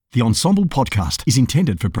The Ensemble podcast is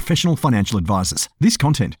intended for professional financial advisors. This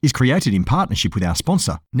content is created in partnership with our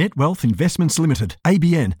sponsor, Net Wealth Investments Limited,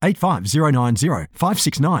 ABN 85090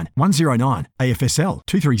 569 109, AFSL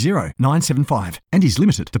 230975, and is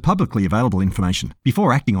limited to publicly available information.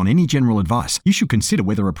 Before acting on any general advice, you should consider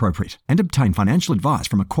whether appropriate and obtain financial advice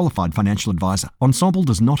from a qualified financial advisor. Ensemble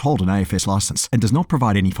does not hold an AFS license and does not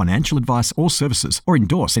provide any financial advice or services or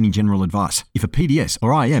endorse any general advice. If a PDS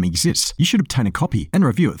or IM exists, you should obtain a copy and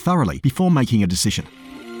review it thoroughly before making a decision.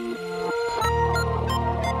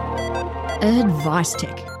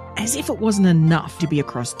 AdviceTech. As if it wasn't enough to be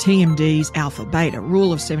across TMDs, alpha, beta,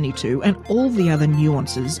 rule of 72, and all the other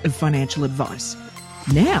nuances of financial advice.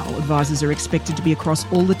 Now, advisors are expected to be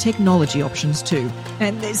across all the technology options too,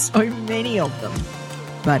 and there's so many of them.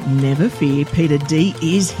 But never fear, Peter D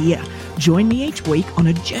is here. Join me each week on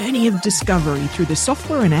a journey of discovery through the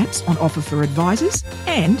software and apps on offer for advisors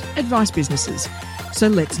and advice businesses. So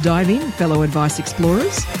let's dive in, fellow advice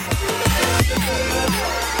explorers.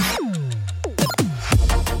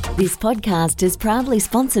 This podcast is proudly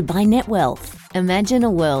sponsored by NetWealth. Imagine a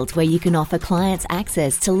world where you can offer clients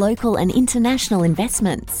access to local and international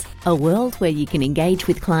investments. A world where you can engage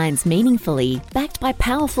with clients meaningfully, backed by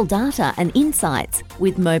powerful data and insights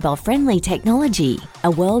with mobile-friendly technology.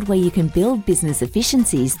 A world where you can build business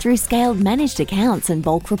efficiencies through scaled managed accounts and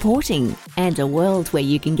bulk reporting. And a world where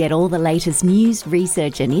you can get all the latest news,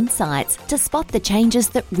 research and insights to spot the changes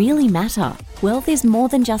that really matter. Wealth is more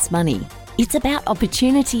than just money. It's about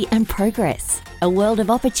opportunity and progress. A world of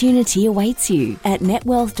opportunity awaits you at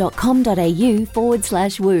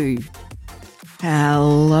netwealth.com.au/woo.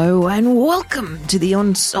 Hello and welcome to the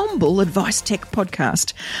Ensemble AdviceTech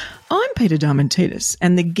podcast. I'm Peter Diamantidis,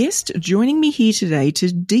 and the guest joining me here today to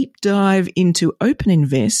deep dive into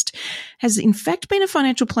OpenInvest has in fact been a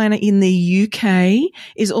financial planner in the UK,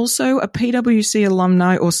 is also a PwC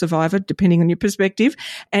alumni or survivor, depending on your perspective,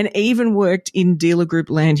 and even worked in dealer group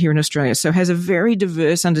land here in Australia, so has a very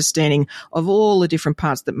diverse understanding of all the different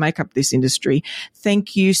parts that make up this industry.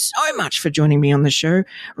 Thank you so much for joining me on the show,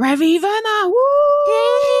 Ravi Verma.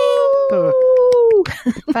 Woo!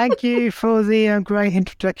 Thank you for the great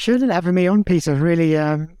introduction and having me on, Peter.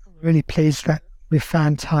 Really pleased that we've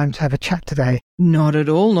found time to have a chat today. Not at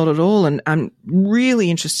all, not at all. And I'm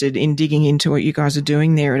really interested in digging into what you guys are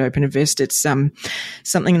doing there at OpenInvest. It's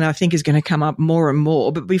something that I think is going to come up more and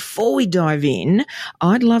more. But before we dive in,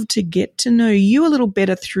 I'd love to get to know you a little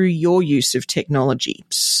better through your use of technology.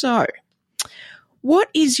 So, what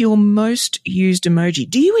is your most used emoji?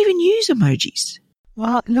 Do you even use emojis?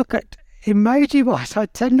 Well, look, at emoji-wise, I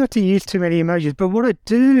tend not to use too many emojis, but what I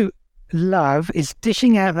do love is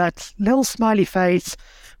dishing out that little smiley face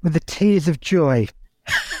with the tears of joy,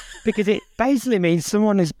 because it basically means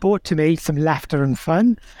someone has brought to me some laughter and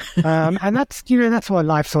fun, and that's what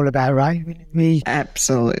life's all about, right?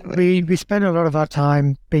 Absolutely. We spend a lot of our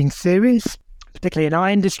time being serious, particularly in our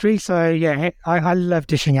industry. So yeah, I love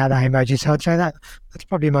dishing out that emoji. So I'd say that's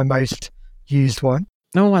probably my most used one.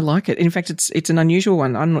 Oh, I like it. In fact, it's an unusual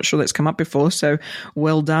one. I'm not sure that's come up before, so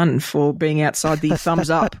well done for being outside the thumbs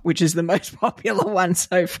up, which is the most popular one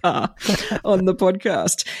so far on the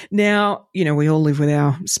podcast. Now, we all live with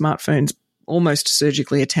our smartphones almost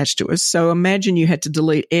surgically attached to us, so imagine you had to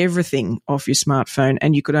delete everything off your smartphone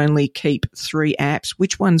and you could only keep 3 apps.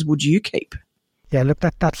 Which ones would you keep? Yeah, look,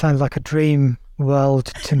 that sounds like a dream world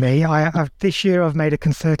to me. This year I've made a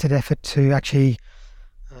concerted effort to actually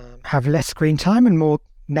have less screen time and more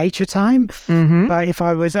nature time. Mm-hmm. But if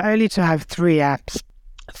I was only to have 3 apps,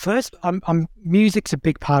 first, music's a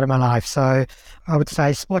big part of my life. So I would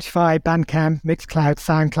say Spotify, Bandcamp, Mixcloud,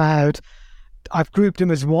 SoundCloud. I've grouped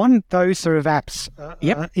them as one. Those sort of apps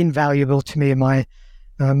are invaluable to me and my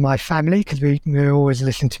family, because we always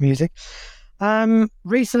listen to music.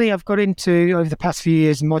 Recently, I've got into, over the past few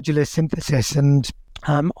years, modular synthesis, and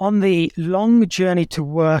on the long journey to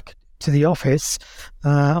work to the office,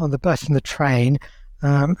 on the bus and the train,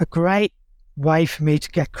 a great way for me to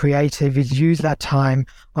get creative is use that time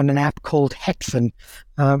on an app called Hexen,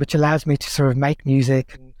 which allows me to sort of make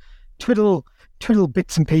music and twiddle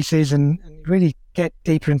bits and pieces and really get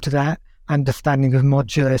deeper into that understanding of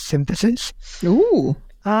modular synthesis. Ooh.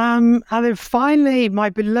 And then finally, my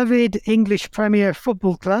beloved English Premier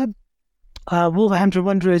Football Club, Wolverhampton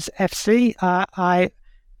Wanderers FC. I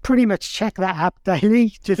pretty much check that app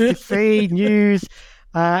daily just to see news,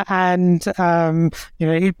 and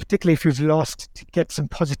particularly if you've lost, to get some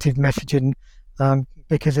positive messaging,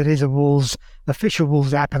 because it is official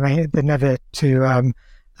Wolves app, and they're never too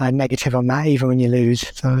negative on that, even when you lose.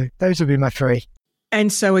 So those would be my 3.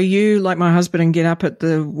 And so are you like my husband and get up at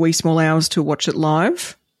the wee small hours to watch it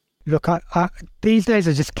live? Look, these days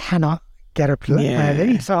I just cannot get up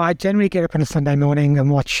early. So I generally get up on a Sunday morning and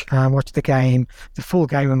watch the game, the full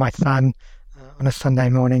game with my son on a Sunday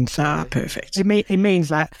morning. So perfect. It means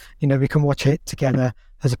that, we can watch it together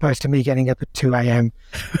as opposed to me getting up at 2 a.m.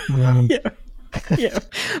 Yeah.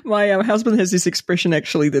 My husband has this expression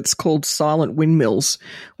actually that's called silent windmills,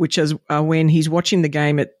 which is when he's watching the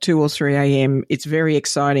game at 2 or 3 a.m., it's very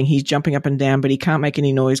exciting. He's jumping up and down, but he can't make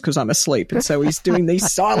any noise because I'm asleep. And so he's doing these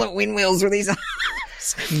silent windmills with his eyes.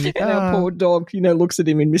 And our poor dog, looks at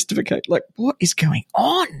him in mystification, like, what is going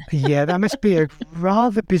on? Yeah, that must be a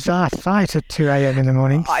rather bizarre sight at 2 a.m. in the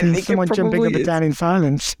morning. I think someone jumping up and down in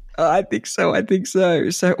silence. I think so.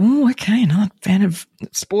 So, okay, another fan of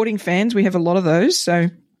sporting fans. We have a lot of those. So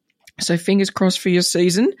fingers crossed for your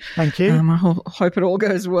season. Thank you. I hope it all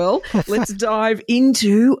goes well. Let's dive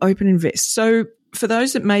into OpenInvest. So for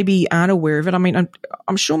those that maybe aren't aware of it, I mean,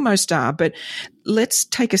 I'm sure most are, but let's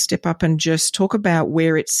take a step up and just talk about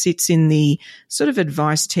where it sits in the sort of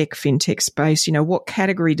advice tech, fintech space. What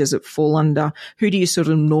category does it fall under? Who do you sort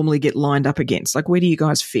of normally get lined up against? Like, where do you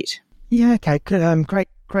guys fit? Yeah, okay.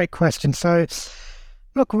 Great question. So,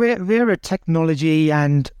 look, we're a technology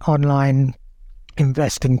and online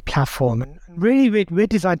investing platform, and really we're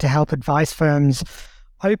designed to help advice firms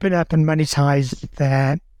open up and monetize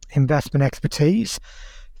their investment expertise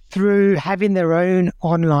through having their own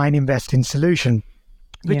online investing solution,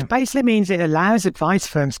 which basically means it allows advice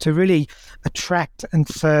firms to really attract and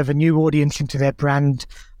serve a new audience into their brand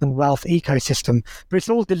and wealth ecosystem. But it's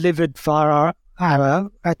all delivered via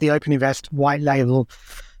our at the OpenInvest white label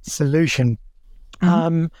solution.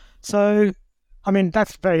 So, I mean,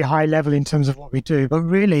 that's very high level in terms of what we do, but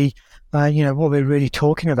really, what we're really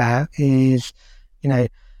talking about is, the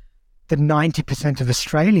 90% of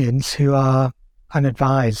Australians who are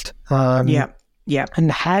unadvised.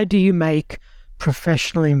 And how do you make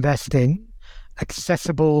professional investing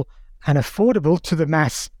accessible and affordable to the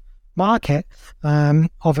mass market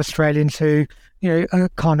of Australians who,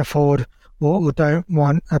 can't afford or don't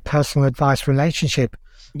want a personal advice relationship?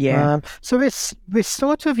 So we're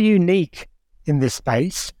sort of unique in this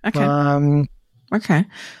space. Okay.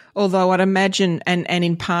 Although I'd imagine, and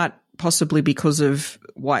in part possibly because of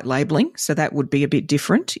white labeling, so that would be a bit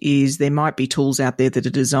different, is there might be tools out there that are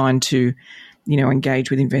designed to, engage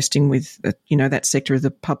with investing with, that sector of the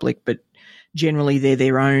public, but generally they're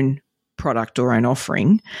their own product or own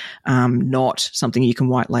offering, not something you can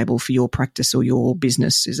white label for your practice or your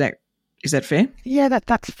business. Is that fair? Yeah,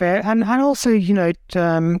 that's fair. And also,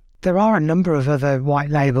 there are a number of other white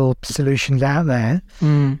label solutions out there,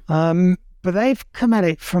 but they've come at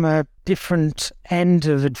it from a different end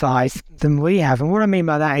of advice than we have. And what I mean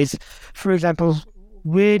by that is, for example,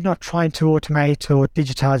 we're not trying to automate or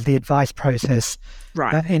digitize the advice process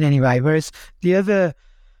in any way, whereas the other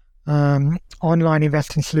online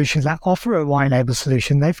investing solutions that offer a white label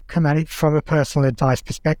solution, they've come at it from a personal advice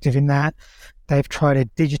perspective in that they've tried to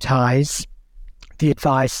digitize the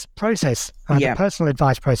advice process, the personal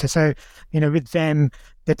advice process. So, with them,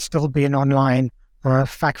 there'd still be an online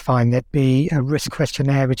fact find, there'd be a risk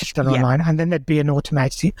questionnaire which is done online, and then there'd be an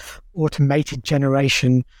automated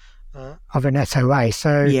generation of an SOA.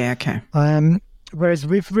 So, whereas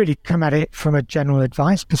we've really come at it from a general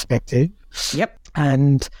advice perspective.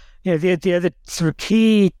 And, the other sort of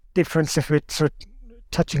key difference, if we're sort of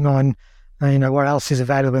touching on what else is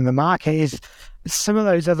available in the market, is some of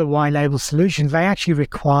those other white label solutions, they actually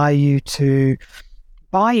require you to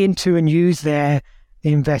buy into and use their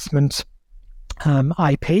investment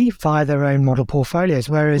IP via their own model portfolios.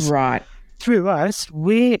 Whereas through us,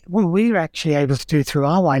 what we're actually able to do through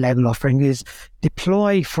our white label offering is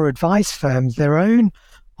deploy for advice firms their own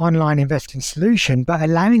online investing solution, but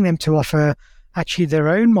allowing them to offer actually their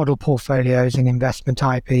own model portfolios and investment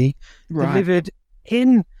IP delivered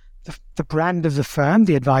in the brand of the firm,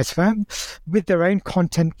 the advice firm, with their own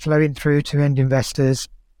content flowing through to end investors.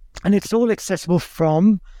 And it's all accessible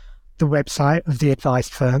from the website of the advice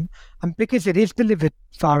firm. And because it is delivered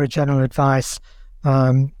via a general advice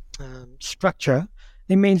structure,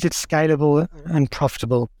 it means it's scalable and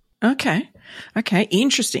profitable. Okay.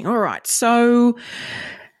 Interesting. All right. So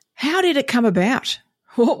how did it come about?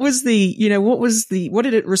 What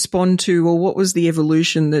did it respond to, or what was the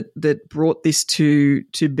evolution that brought this to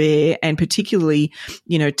bear, and particularly,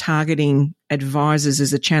 targeting advisors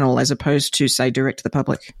as a channel as opposed to, say, direct to the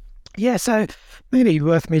public? Yeah, so maybe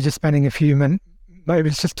worth me just spending a few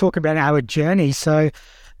moments just talking about our journey. So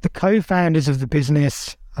the co-founders of the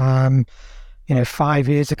business, 5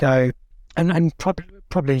 years ago, and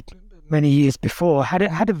probably many years before,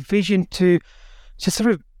 had a vision to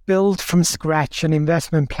sort of build from scratch an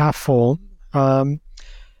investment platform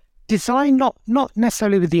designed not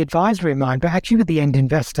necessarily with the advisor in mind, but actually with the end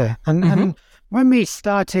investor. And when we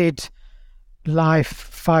started life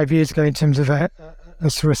 5 years ago in terms of a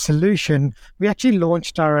sort of solution, we actually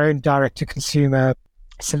launched our own direct-to-consumer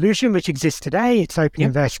solution, which exists today. It's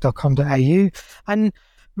openinvest.com.au. And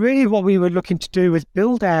really what we were looking to do was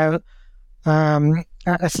build out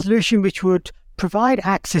a solution which would provide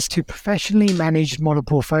access to professionally managed model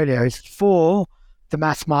portfolios for the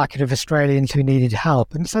mass market of Australians who needed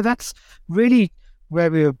help. And so that's really where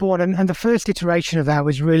we were born. And the first iteration of that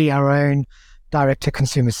was really our own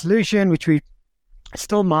direct-to-consumer solution, which we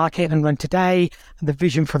still market and run today. And the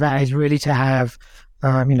vision for that is really to have,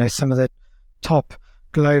 some of the top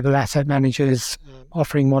global asset managers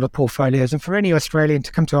offering model portfolios, and for any Australian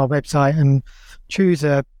to come to our website and choose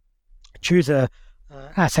a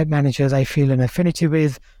asset manager they feel an affinity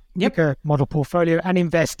with, pick a model portfolio and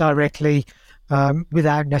invest directly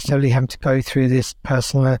without necessarily having to go through this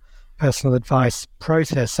personal advice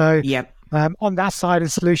process. So on that side of the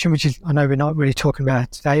solution, which is, I know we're not really talking about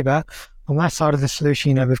it today, but on that side of the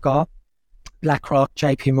solution, we've got BlackRock,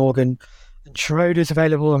 JP Morgan and Schroders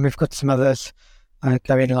available, and we've got some others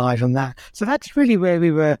going live on that. So that's really where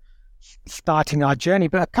we were starting our journey.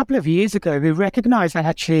 But a couple of years ago, we recognized that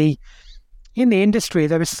actually in the industry,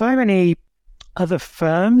 there were so many other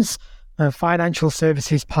firms, financial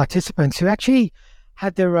services participants who actually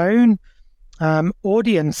had their own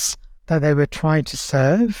audience that they were trying to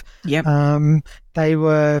serve. They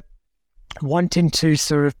were wanting to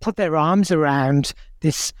sort of put their arms around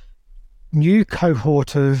this new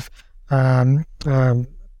cohort of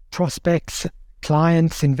prospects,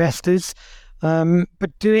 clients, investors,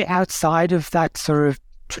 but do it outside of that sort of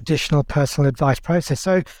traditional personal advice process.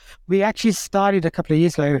 So we actually started a couple of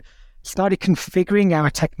years ago, configuring our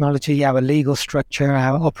technology, our legal structure,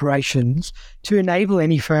 our operations to enable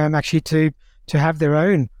any firm actually to have their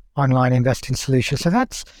own online investing solution. So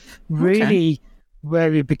that's really where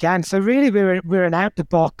we began. So really we're an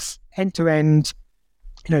out-the-box, end-to-end,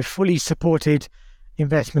 fully supported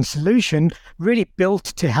investment solution, really built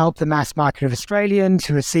to help the mass market of Australians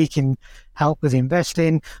who are seeking help with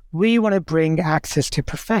investing. We want to bring access to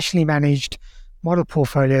professionally managed model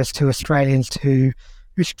portfolios to Australians who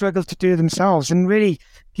struggle to do themselves, and really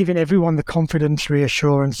giving everyone the confidence,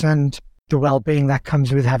 reassurance and the well-being that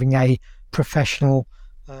comes with having a professional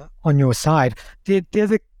on your side. The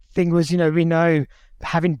other thing was, we know,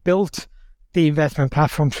 having built the investment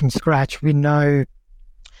platform from scratch, we know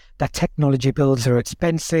that technology builds are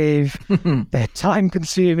expensive, they're time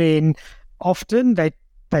consuming, often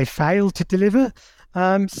they fail to deliver.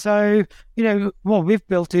 So, what we've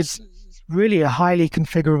built is really a highly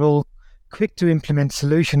configurable, quick to implement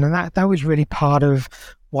solution. And that was really part of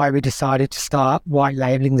why we decided to start white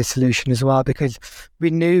labeling the solution as well, because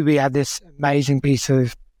we knew we had this amazing piece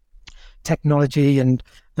of technology and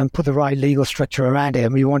put the right legal structure around it.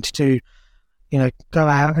 And we wanted to, go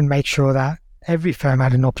out and make sure that every firm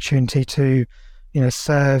had an opportunity to,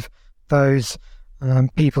 serve those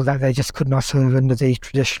people that they just could not serve under the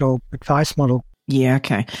traditional advice model. Yeah,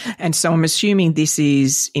 okay. And so I'm assuming this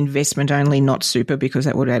is investment only, not super, because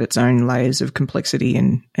that would add its own layers of complexity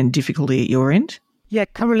and difficulty at your end? Yeah,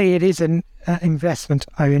 currently it is an investment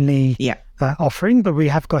only offering, but we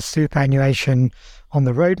have got superannuation on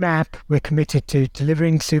the roadmap. We're committed to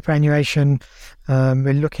delivering superannuation.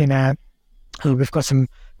 We're looking at, we've got some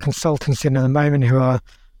consultants in at the moment who are,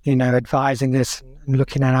 advising this and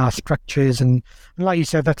looking at our structures. And like you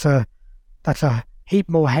said, that's a heap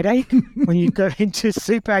more headache when you go into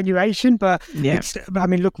superannuation. But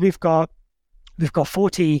look, we've got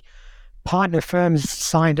 40 partner firms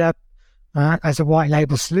signed up as a white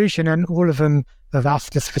label solution, and all of them have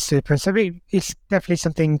asked us for super. So it's definitely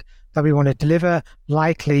something that we want to deliver.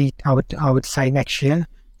 Likely, I would say next year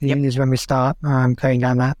is when we start going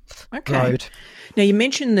down that road. Now, you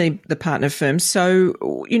mentioned the partner firms.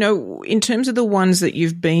 So, in terms of the ones that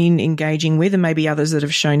you've been engaging with and maybe others that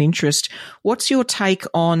have shown interest, what's your take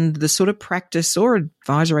on the sort of practice or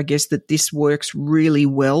advisor, I guess, that this works really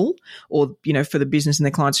well, or, for the business and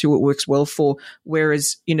the clients who it works well for,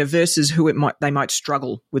 whereas, versus who they might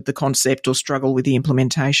struggle with the concept or struggle with the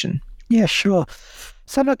implementation? Yeah, sure.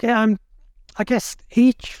 So look, I guess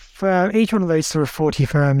each one of those sort of 40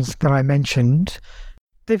 firms that I mentioned,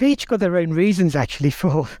 they've each got their own reasons actually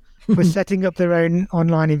for setting up their own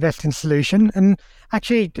online investing solution. And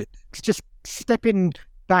actually, just stepping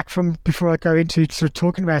back from before I go into sort of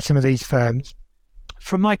talking about some of these firms,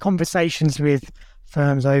 from my conversations with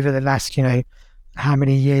firms over the last, so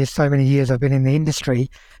many years I've been in the industry,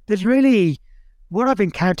 there's really, what I've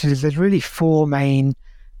encountered is there's really four main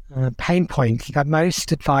pain points that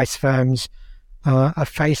most advice firms are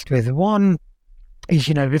faced with. One is,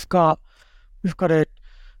 we've got a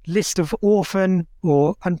list of orphan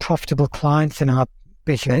or unprofitable clients in our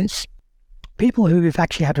business, people who we've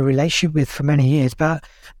actually had a relationship with for many years, but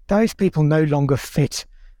those people no longer fit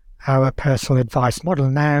our personal advice model.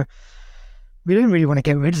 Now, we don't really want to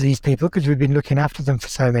get rid of these people because we've been looking after them for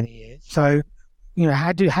so many years. So,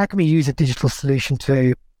 how can we use a digital solution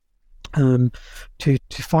to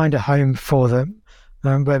find a home for them,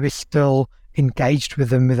 where we're still engaged with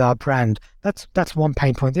them with our brand? That's one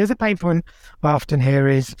pain point. The other pain point I often hear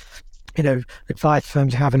is, advice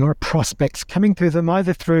firms have a lot of prospects coming through them,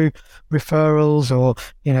 either through referrals or,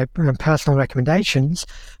 personal recommendations,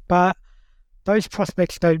 but those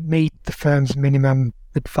prospects don't meet the firm's minimum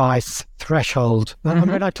advice threshold.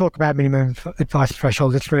 And when I talk about minimum advice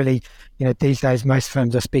threshold, it's really, these days most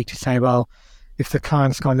firms I speak to say, well, if the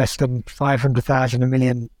client's got less than 500,000, $1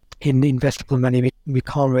 million in investable money, we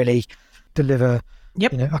can't really deliver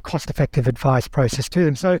a cost-effective advice process to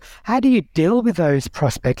them. So how do you deal with those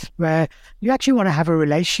prospects where you actually want to have a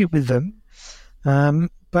relationship with them,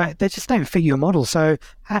 but they just don't fit your model? So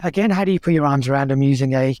again, how do you put your arms around them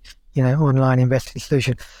using a online investing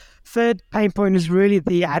solution? Third pain point is really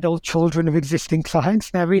the adult children of existing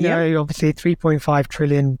clients. Now we know obviously 3.5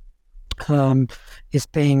 trillion is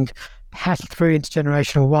being passed through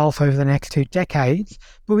intergenerational wealth over the next 2 decades,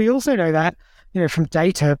 but we also know that from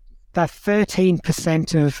data that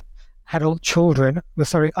 13% of adult children,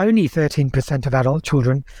 only 13% of adult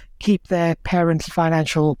children keep their parents'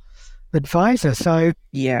 financial advisor. So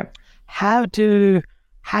how do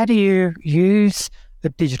you use a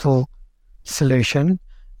digital solution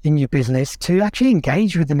in your business to actually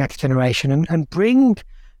engage with the next generation and bring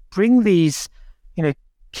these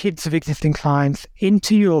kids of existing clients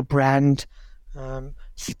into your brand?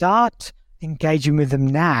 Start engaging with them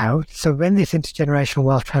now, so when this intergenerational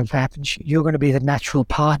wealth transfer happens, you're going to be the natural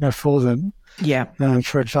partner for them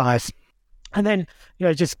for advice. And then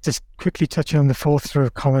just quickly touching on the fourth sort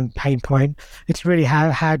of common pain point, it's really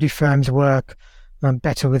how do firms work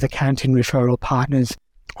better with accounting referral partners.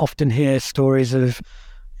 Often hear stories of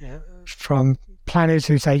from planners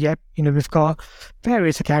who say, we've got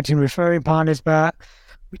various accounting referring partners, but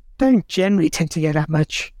we don't generally tend to get that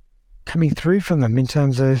much coming through from them in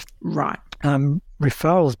terms of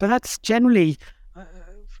referrals. But that's generally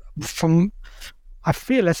I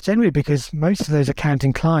feel that's generally because most of those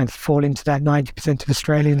accounting clients fall into that 90% of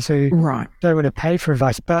Australians who don't want to pay for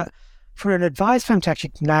advice. But for an advice firm to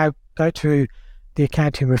actually now go to the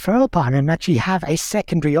accounting referral partner and actually have a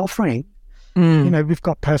secondary offering, we've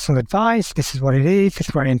got personal advice, this is what it is, this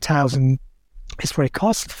is what it entails, and it's what it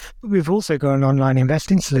costs. But we've also got an online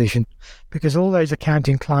investing solution, because all those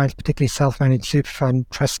accounting clients, particularly self-managed super fund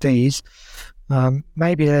trustees,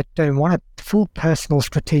 maybe they don't want a full personal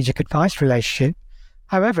strategic advice relationship.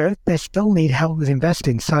 However, they still need help with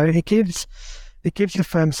investing. So it gives the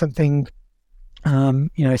firm something,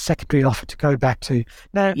 a secondary offer to go back to.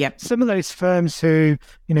 Now, some of those firms who,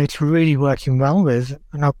 it's really working well with,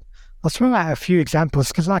 and I'll throw out a few examples,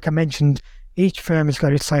 because like I mentioned, each firm has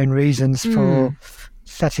got its own reasons for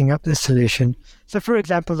setting up the solution. So, for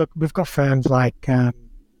example, look, we've got firms like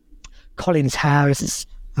Collins House,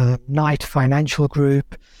 Knight Financial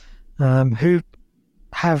Group, who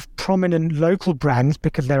have prominent local brands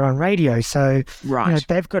because they're on radio. So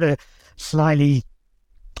they've got a slightly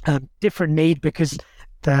different need because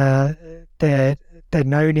they're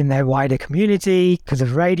known in their wider community because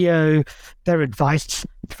of radio. Their advice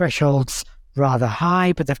thresholds rather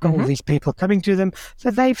high, but they've got all these people coming to them.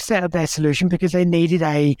 So they've set up their solution because they needed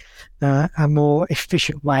a more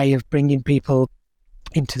efficient way of bringing people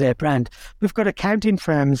into their brand. We've got accounting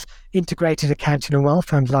firms, integrated accounting and wealth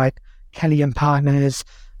firms like Kelly and Partners.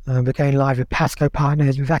 We're going live with Pasco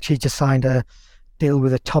Partners. We've actually just signed a deal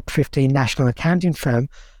with a top 15 national accounting firm,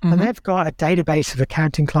 and they've got a database of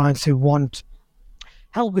accounting clients who want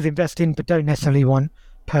help with investing but don't necessarily want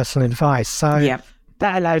personal advice. So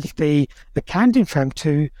that allows the accounting firm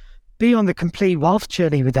to be on the complete wealth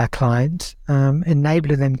journey with their client,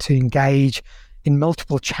 enabling them to engage in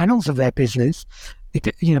multiple channels of their business.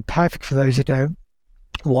 Perfect for those who don't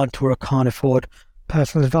want or can't afford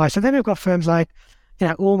personal advice. And then we've got firms like,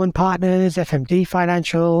 Allman Partners, FMD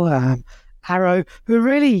Financial, Arrow, who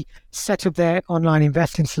really set up their online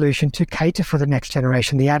investing solution to cater for the next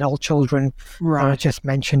generation, the adult children I just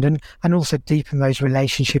mentioned, and also deepen those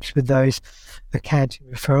relationships with those accounting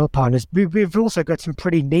referral partners. We've also got some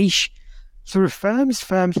pretty niche sort of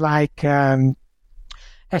firms like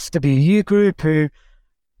SWU Group, who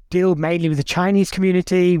deal mainly with the Chinese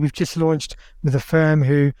community. We've just launched with a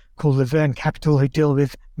firm called Laverne Capital, who deal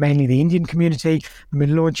with mainly the Indian community, and we're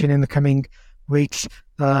launching in the coming weeks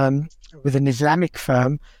with an Islamic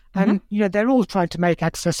firm. And, they're all trying to make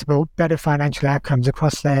accessible better financial outcomes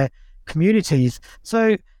across their communities.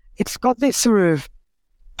 So it's got this sort of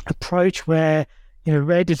approach where,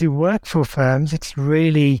 where does it work for firms? It's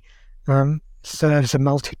really serves a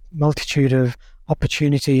multitude of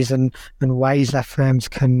opportunities and ways that firms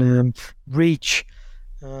can reach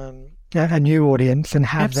a new audience and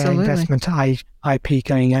have Absolutely. their investment IP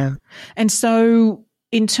going out. And so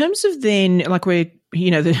in terms of then, like the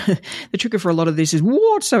trigger for a lot of this is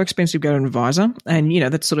what's so expensive to go to an advisor? And,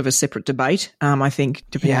 that's sort of a separate debate, I think,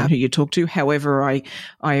 depending on who you talk to. However, I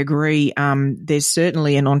agree. There's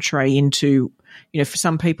certainly an entree into, for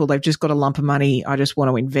some people, they've just got a lump of money. I just want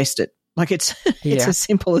to invest it. Like it's as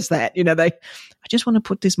simple as that. I just want to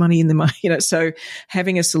put this money in the money, so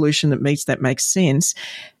having a solution that meets that makes sense.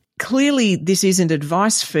 Clearly, this isn't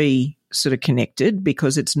advice fee sort of connected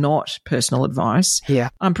because it's not personal advice. Yeah.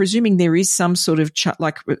 I'm presuming there is some sort of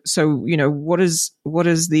what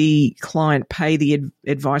does the client pay the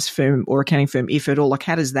advice firm or accounting firm, if at all? Like,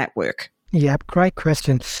 how does that work? Yeah, great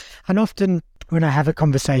question. And often when I have a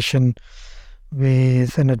conversation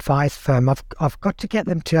with an advice firm, I've got to get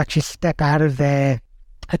them to actually step out of their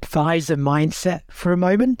advisor mindset for a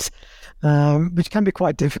moment, which can be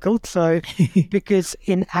quite difficult. So, because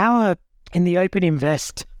in the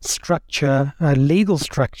OpenInvest structure, legal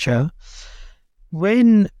structure,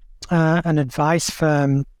 when an advice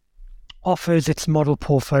firm offers its model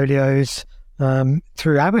portfolios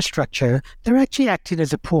through our structure, they're actually acting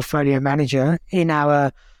as a portfolio manager in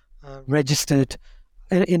our registered,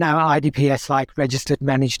 in our IDPS-like registered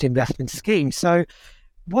managed investment scheme. So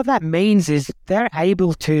what that means is they're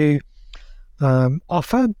able to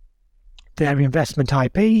offer their investment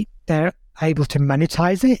IP, they're able to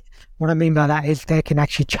monetize it. What I mean by that is they can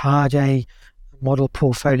actually charge a model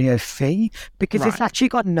portfolio fee because it's actually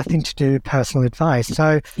got nothing to do with personal advice.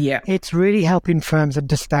 So it's really helping firms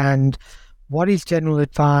understand what is general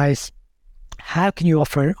advice, how can you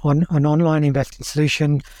offer an online investing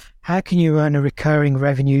solution, how can you earn a recurring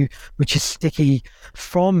revenue which is sticky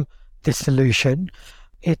from the solution.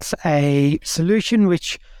 It's a solution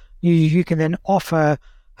which you can then offer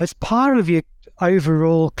as part of your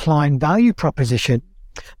overall client value proposition,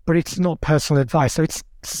 but it's not personal advice. So it's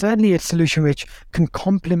certainly a solution which can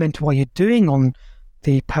complement what you're doing on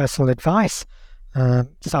the personal advice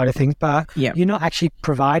side of things, but you're not actually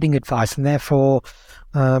providing advice, and therefore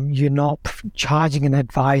you're not charging an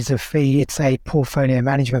advisor fee. It's a portfolio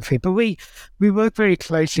management fee. But we work very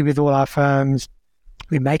closely with all our firms.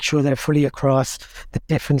 We make sure they're fully across the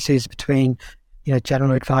differences between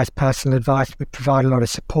general advice, personal advice. We provide a lot of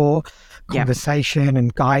support, conversation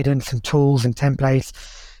and guidance and tools and templates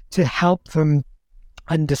to help them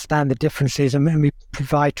understand the differences, and we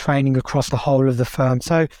provide training across the whole of the firm.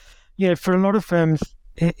 So, for a lot of firms,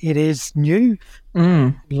 it is new.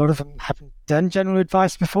 A lot of them haven't done general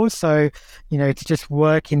advice before. So, it's just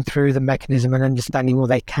working through the mechanism and understanding what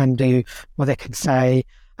they can do, what they can say.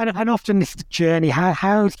 And often it's the journey.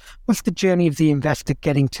 What's the journey of the investor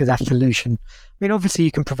getting to that solution? I mean, obviously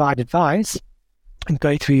you can provide advice and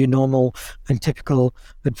go through your normal and typical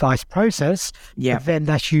advice process. Yeah. But then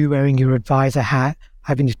that's you wearing your advisor hat,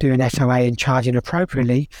 having to do an SOA and charging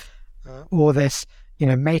appropriately. Or this,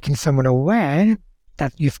 making someone aware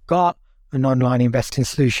that you've got an online investing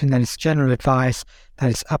solution, that it's general advice, that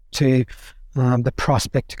it's up to the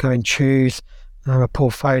prospect to go and choose a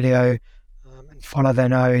portfolio and follow their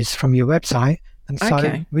nose from your website. And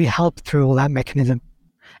so we help through all that mechanism.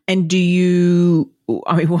 And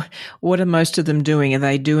what are most of them doing? Are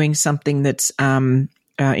they doing something that's, in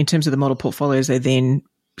terms of the model portfolios, they then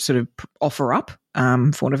sort of offer up,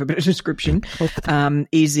 for want of a better description?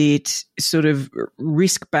 Is it sort of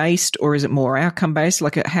risk-based or is it more outcome-based?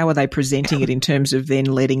 Like, how are they presenting it in terms of then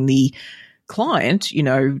letting the client,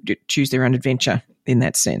 choose their own adventure in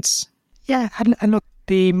that sense? Yeah, and look,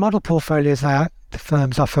 the model portfolios that the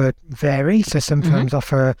firms offer vary. So some firms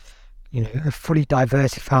offer, a fully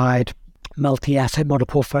diversified multi-asset model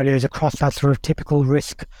portfolios across that sort of typical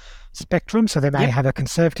risk spectrum. So they may have a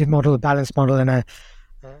conservative model, a balanced model, and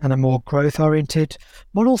a more growth-oriented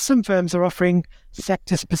model. Some firms are offering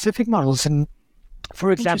sector-specific models. And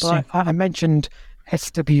for example, I mentioned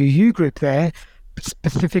SWU Group there,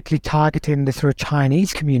 specifically targeting the sort of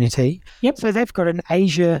Chinese community. Yep. So they've got an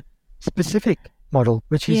Asia-specific model,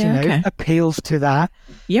 which is, appeals to that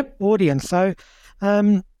audience. So,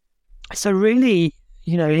 so really,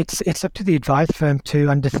 it's up to the advice firm to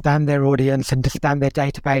understand their audience, understand their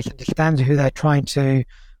database, understand who they're trying to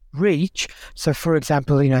reach. So, for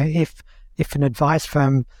example, if an advice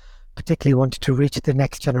firm particularly wanted to reach the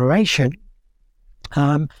next generation,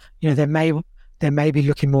 they may they may be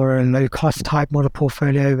looking more at a low-cost type model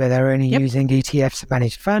portfolio where they're only using ETFs and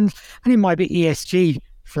managed funds, and it might be ESG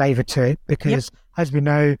flavor to it because, as we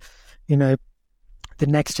know, the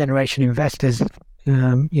next generation investors,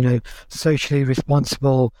 socially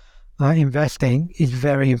responsible investing is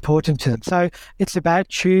very important to them. So it's about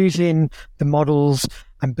choosing the models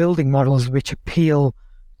and building models which appeal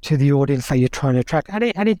to the audience that you're trying to attract.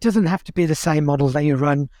 And it doesn't have to be the same models that you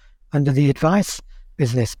run under the advice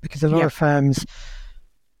business, because a lot of firms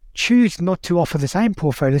choose not to offer the same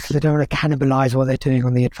portfolios because they don't want to cannibalize what they're doing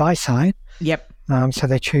on the advice side. So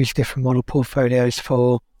they choose different model portfolios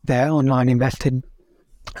for their online investing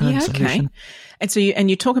solution. And so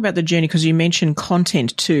you talk about the journey because you mentioned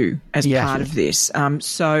content too as part of this.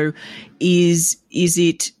 So is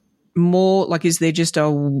it more like, is there just a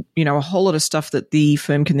whole lot of stuff that the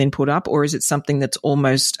firm can then put up, or is it something that's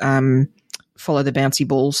almost follow the bouncy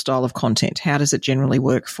ball style of content? How does it generally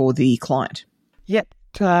work for the client?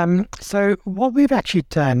 So what we've actually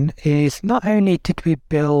done is not only did we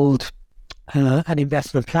build an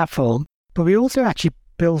investment platform, but we also actually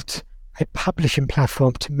built a publishing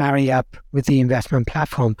platform to marry up with the investment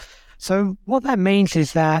platform. So what that means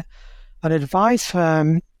is that an advice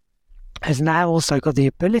firm has now also got the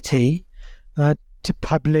ability to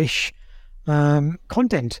publish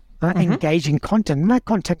content, engaging content. And that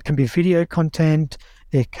content can be video content,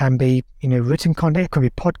 it can be written content, it can be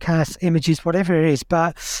podcasts, images, whatever it is.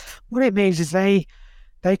 But what it means is they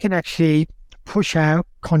can actually push out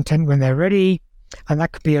content when they're ready. And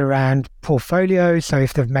that could be around portfolios. So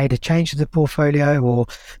if they've made a change to the portfolio, or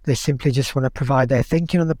they simply just want to provide their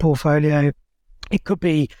thinking on the portfolio, it could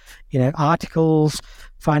be, articles,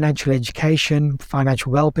 financial education,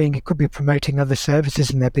 financial well-being. It could be promoting other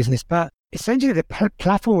services in their business. But essentially, the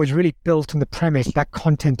platform was really built on the premise that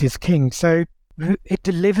content is king. So it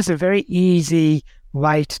delivers a very easy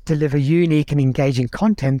way to deliver unique and engaging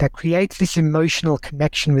content that creates this emotional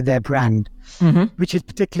connection with their brand, which is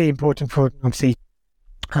particularly important for, obviously,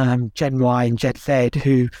 Gen Y and Gen Z,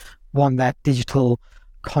 who want that digital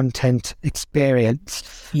content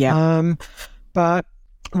experience. But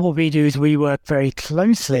what we do is we work very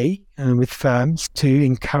closely with firms to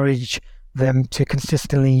encourage them to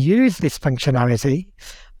consistently use this functionality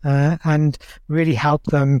and really help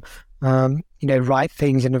them, write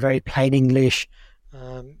things in a very plain English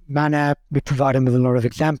manner. We provide them with a lot of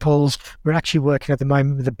examples. We're actually working at the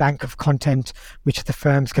moment with a bank of content which the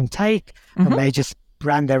firms can take and they just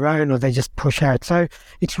brand their own, or they just push out. So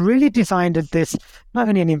it's really designed as this, not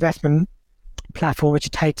only an investment platform which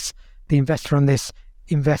takes the investor on this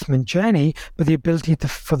investment journey, but the ability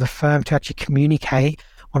for the firm to actually communicate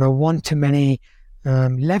on a one-to-many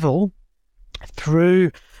level through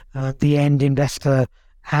the end investor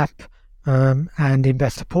app and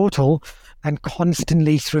investor portal, and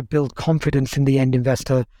constantly sort of build confidence in the end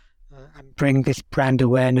investor and bring this brand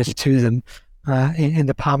awareness to them in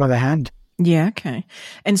the palm of their hand. Yeah, okay.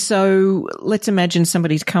 And so let's imagine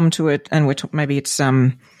somebody's come to it, and maybe it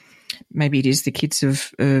is the kids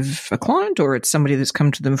of a client, or it's somebody that's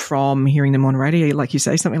come to them from hearing them on radio, like you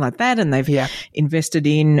say, something like that, and they've invested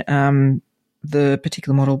in the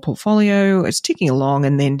particular model portfolio. It's ticking along,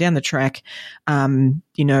 and then down the track,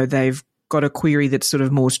 they've got a query that's sort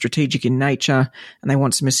of more strategic in nature, and they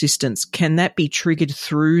want some assistance. Can that be triggered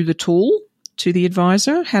through the tool to the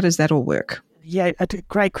advisor? How does that all work? Yeah, a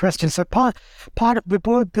great question. So part of what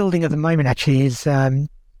we're building at the moment actually is the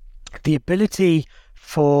ability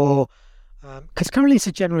for, because currently it's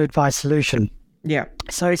a general advice solution. Yeah.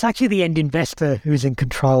 So it's actually the end investor who's in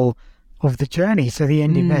control of the journey. So the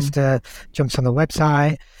end investor jumps on the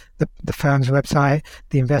website, the firm's website.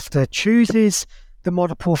 The investor chooses the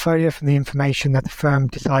model portfolio from the information that the firm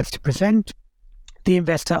decides to present. The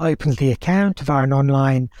investor opens the account via an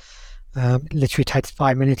online, literally takes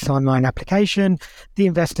 5 minutes online application. The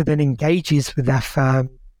investor then engages with that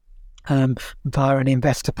firm via an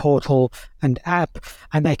investor portal and app,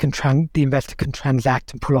 and the investor can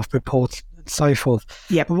transact and pull off reports and so forth.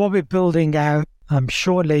 Yeah. But what we're building out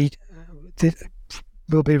shortly,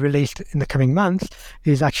 will be released in the coming months,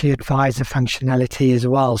 is actually advisor functionality as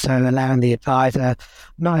well. So allowing the advisor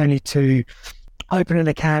not only to open an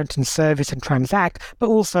account and service and transact, but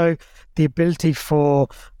also the ability for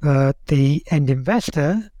the end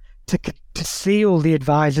investor to see all the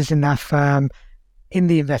advisors in that firm in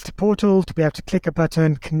the investor portal, to be able to click a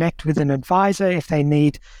button, connect with an advisor if they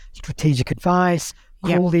need strategic advice,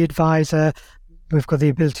 call the advisor. We've got the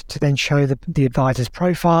ability to then show the advisor's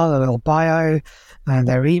profile, a little bio, and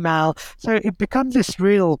their email. So it becomes this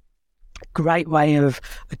real great way of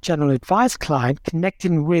a general advice client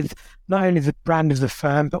connecting with not only the brand of the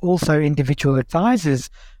firm, but also individual advisors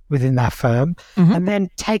within that firm, and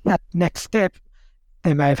then take that next step.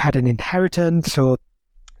 They may have had an inheritance, or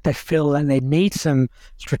they feel that they need some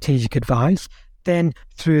strategic advice. Then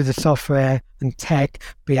through the software and tech,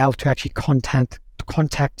 be able to actually contact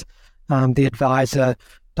the advisor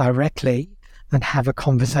directly and have a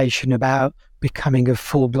conversation about becoming a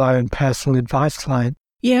full-blown personal advice client.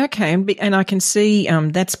 Yeah, okay, and I can see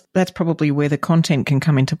that's probably where the content can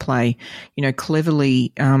come into play.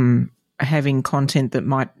 Cleverly having content that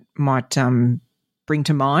might bring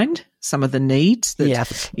to mind some of the needs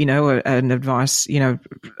that an advice,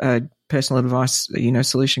 a personal advice,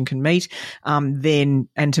 solution can meet. Then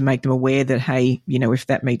and to make them aware that, hey, if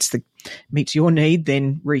that meets your need,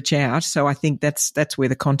 then reach out. So I think that's where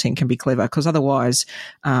the content can be clever, because otherwise,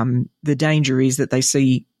 the danger is that they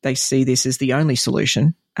see this as the only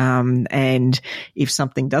solution. And if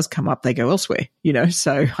something does come up, they go elsewhere,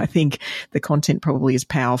 So I think the content probably is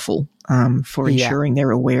powerful for ensuring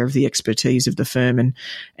they're aware of the expertise of the firm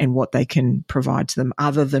and what they can provide to them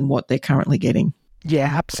other than what they're currently getting.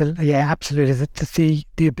 Yeah, absolutely. Yeah, absolutely.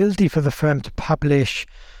 The ability for the firm to publish,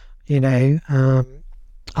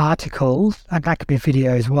 articles, and that could be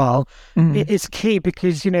video as well, is key,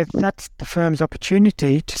 because, that's the firm's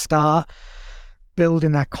opportunity to start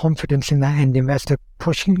building that confidence in that end investor,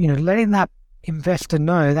 pushing, letting that investor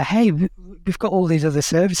know that, hey, we've got all these other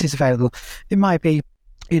services available. It might be,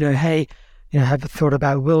 hey, have you thought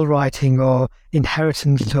about will writing or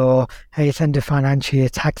inheritance, or, hey, send a financial year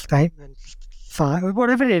tax statement,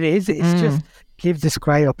 whatever it is. It's just gives this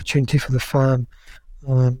great opportunity for the firm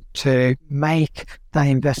to make the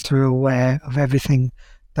investor aware of everything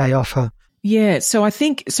they offer. Yeah, so I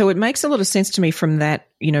think it makes a lot of sense to me from that,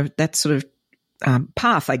 that sort of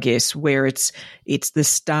path, I guess, where it's the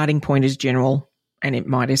starting point is general and it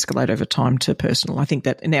might escalate over time to personal. I think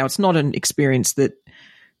that now it's not an experience that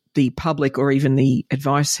the public or even the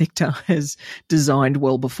advice sector has designed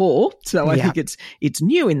well before. So I think it's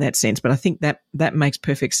new in that sense, but I think that makes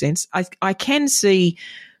perfect sense. I can see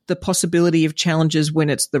the possibility of challenges when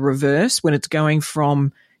it's the reverse, when it's going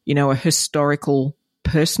from, a historical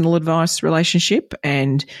personal advice relationship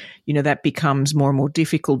and, that becomes more and more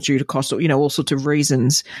difficult due to cost or, all sorts of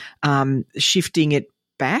reasons. Shifting it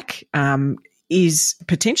back is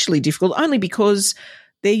potentially difficult only because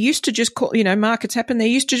they're used to just call, markets happen. They're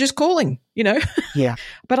used to just calling, Yeah.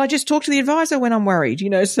 But I just talk to the advisor when I'm worried,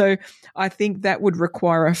 so I think that would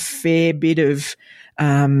require a fair bit of,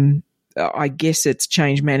 I guess it's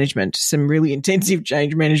change management, some really intensive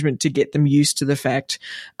change management to get them used to the fact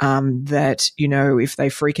that, if they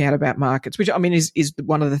freak out about markets, which I mean is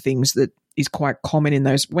one of the things that is quite common in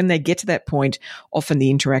those, when they get to that point, often the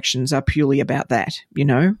interactions are purely about that,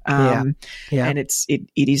 and it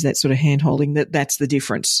is that sort of hand holding that's the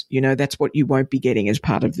difference, that's what you won't be getting as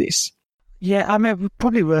part of this. Yeah, I mean,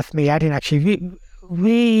 probably worth me adding, actually,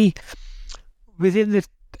 we within the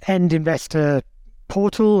end investor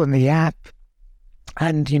portal and the app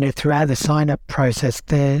and, throughout the sign-up process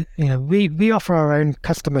there, we offer our own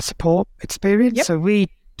customer support experience. Yep. So we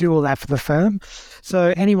do all that for the firm.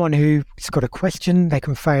 So anyone who's got a question, they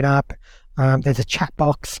can phone up. There's a chat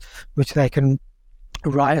box which they can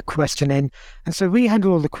write a question in. And so we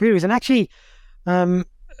handle all the queries. And actually, I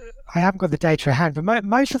haven't got the data at hand, but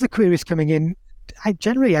most of the queries coming in, I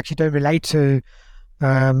generally actually don't relate to,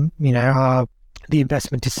 the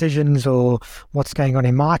investment decisions or what's going on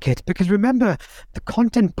in markets. Because remember, the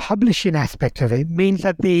content publishing aspect of it means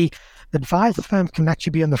that the advisor firm can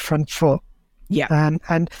actually be on the front foot. Yeah.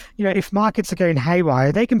 And if markets are going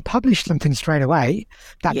haywire, they can publish something straight away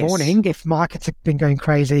that morning. If markets have been going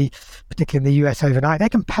crazy, particularly in the US overnight, they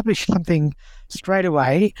can publish something straight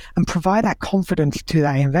away and provide that confidence to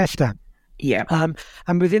that investor. Yeah.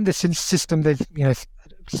 And within the system, there's,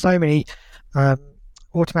 so many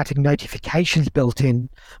automatic notifications built in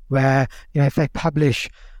where, if they publish,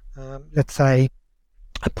 let's say,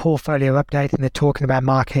 a portfolio update and they're talking about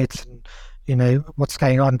markets and, what's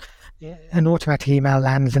going on, an automatic email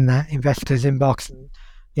lands in that investor's inbox and,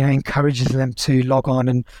 encourages them to log on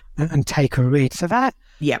and take a read. So that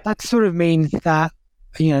sort of means that,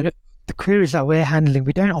 the queries that we're handling,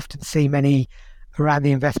 we don't often see many around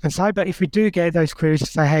the investment side, but if we do get those queries to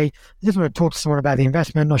say, hey, I just want to talk to someone about the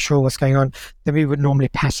investment, not sure what's going on, then we would normally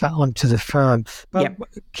pass that on to the firm. But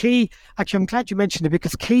key, actually, I'm glad you mentioned it,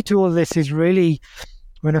 because key to all this is really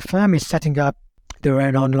when a firm is setting up their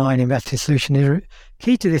own online investing solution,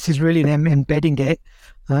 key to this is really them embedding it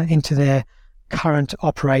into their current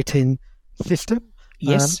operating system,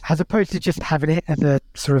 as opposed to just having it as a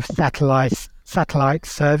sort of satellite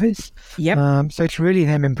service. Yep. So it's really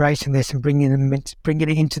them embracing this and bringing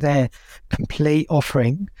it into their complete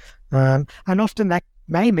offering. And often that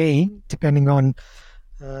may mean, depending on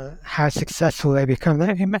how successful they become,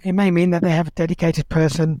 it may mean that they have a dedicated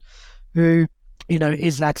person who,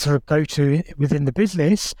 is that sort of go-to within the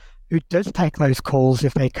business, who does take those calls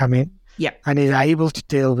if they come in, and is able to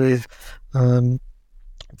deal with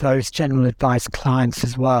those general advice clients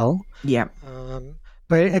as well.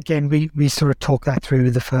 But again, we sort of talk that through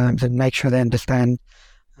with the firms and make sure they understand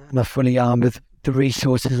and are fully armed with the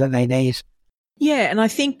resources that they need. Yeah, and I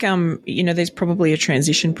think, there's probably a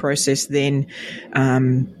transition process then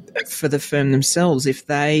for the firm themselves. If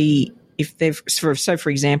they've, so for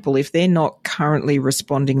example, if they're not currently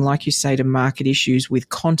responding, like you say, to market issues with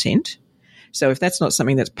content, so if that's not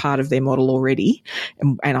something that's part of their model already,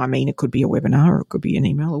 and I mean, it could be a webinar or it could be an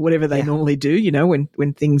email or whatever they normally do,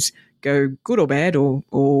 when things go good or bad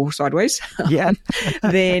or sideways.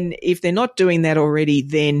 Then if they're not doing that already,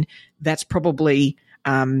 then that's probably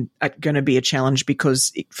going to be a challenge,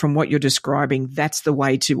 because from what you're describing, that's the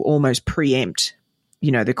way to almost preempt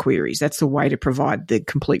the queries. That's the way to provide the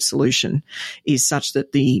complete solution, is such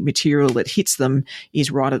that the material that hits them is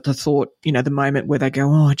right at the thought, the moment where they go,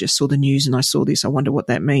 oh, I just saw the news and I saw this. I wonder what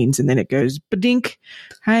that means. And then it goes, badink,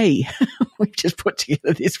 hey, we've just put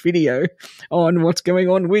together this video on what's going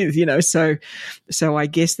on with, So I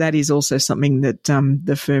guess that is also something that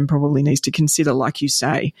the firm probably needs to consider, like you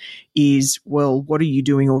say, is, well, what are you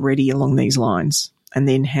doing already along these lines? And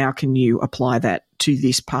then how can you apply that to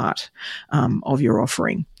this part of your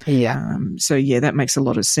offering? That makes a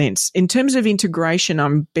lot of sense. In terms of integration,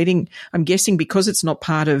 I'm guessing because it's not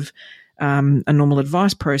part of a normal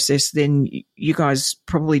advice process, then you guys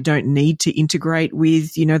probably don't need to integrate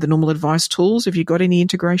with, the normal advice tools. Have you got any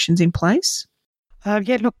integrations in place?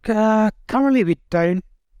 Currently we don't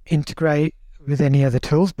integrate with any other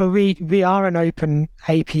tools, but we are an open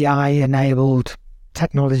API-enabled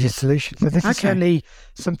technology solution. So this is certainly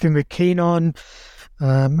something we're keen on,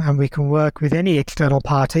 and we can work with any external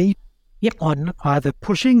party on either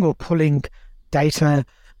pushing or pulling data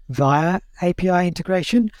via API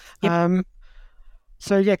integration. Currently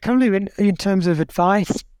in terms of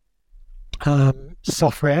advice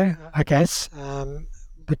software, I guess,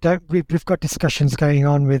 we've got discussions going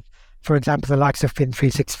on with, for example, the likes of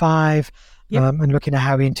Fin365, and looking at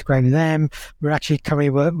how we integrate with them. We're actually currently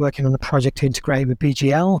working on a project to integrate with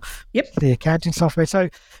BGL, the accounting software. So,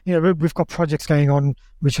 we've got projects going on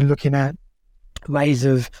which are looking at ways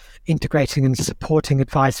of integrating and supporting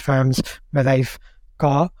advice firms where they've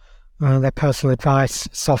got their personal advice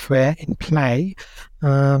software in play.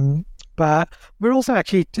 But we're also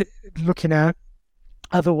actually looking at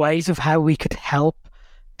other ways of how we could help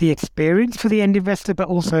the experience for the end investor, but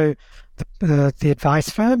also the advice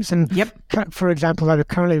firms. And for example,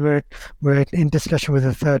 currently we're in discussion with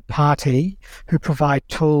a third party who provide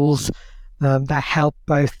tools that help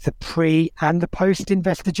both the pre and the post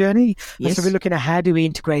investor journey. And so we're looking at how do we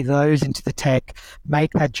integrate those into the tech,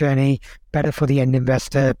 make that journey better for the end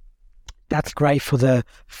investor. That's great for the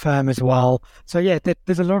firm as well. So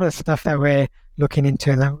there's a lot of stuff that we're looking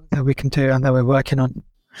into and that we can do and that we're working on.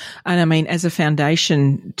 And I mean, as a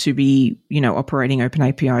foundation to be, operating Open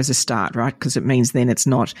API as a start, right? Because it means then it's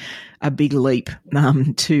not a big leap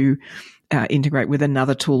to integrate with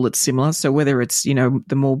another tool that's similar. So whether it's,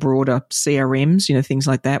 the more broader CRMs, things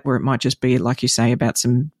like that, where it might just be, like you say, about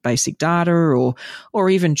some basic data or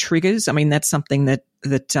even triggers. I mean, that's something that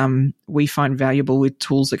we find valuable with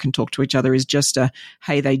tools that can talk to each other, is just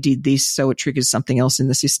hey, they did this, so it triggers something else in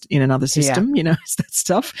the in another system. It's that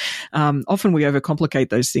stuff. Often we overcomplicate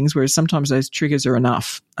those things, whereas sometimes those triggers are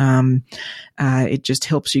enough. It just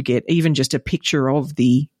helps you get even just a picture of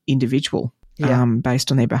the individual.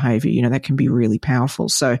 Based on their behavior, that can be really powerful.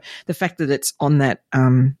 So the fact that it's on that,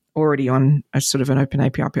 already on a sort of an open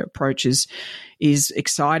API approach is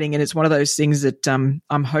exciting. And it's one of those things that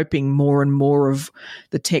I'm hoping more and more of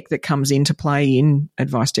the tech that comes into play in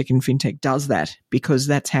AdviceTech and FinTech does that, because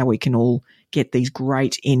that's how we can all get these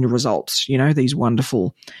great end results, these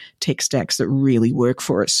wonderful tech stacks that really work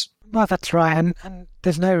for us. Well, that's right. And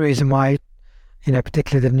there's no reason why,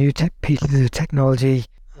 particularly the new pieces of technology,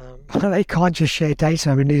 they can't just share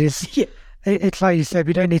data. I mean, it's like you said,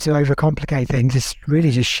 we don't need to overcomplicate things. It's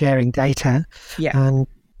really just sharing data. And,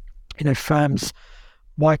 firms,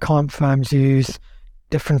 why can't firms use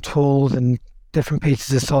different tools and different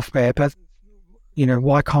pieces of software? But,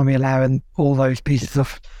 why can't we allow all those pieces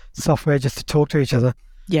of software just to talk to each other?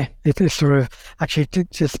 It's sort of actually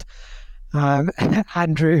just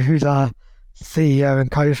Andrew, who's our CEO and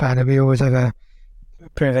co-founder, we always have a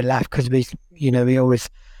bit of a laugh because we always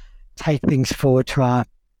take things forward to our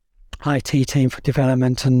IT team for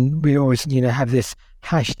development, and we always have this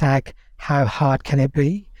hashtag, how hard can it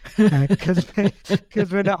be? because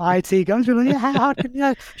we're not IT guys. We're like, yeah, how hard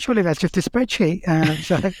can surely that's just a spreadsheet.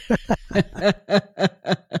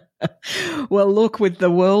 Well, look, with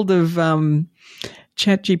the world of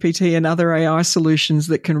ChatGPT and other AI solutions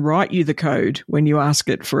that can write you the code when you ask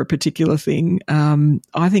it for a particular thing,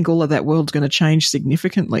 I think all of that world's going to change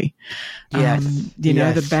significantly. Yes.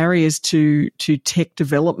 The barriers to tech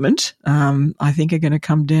development, I think, are going to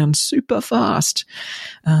come down super fast.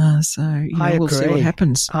 We'll see what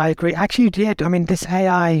happens. I agree. Actually, yeah, I mean, this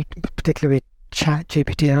AI, particularly with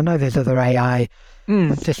ChatGPT, and I know there's other AI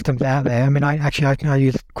systems out there. I mean, I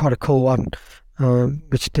use quite a cool one,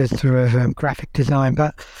 which does sort of graphic design.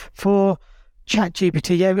 But for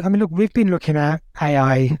ChatGPT, yeah, I mean, look, we've been looking at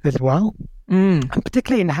AI as well, and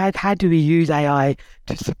particularly in how do we use AI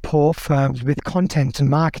to support firms with content and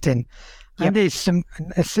marketing. Yep. And there's some,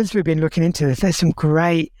 since we've been looking into this, there's some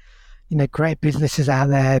great businesses out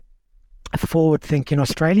there, forward-thinking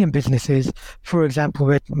Australian businesses. For example,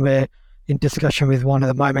 we're in discussion with one at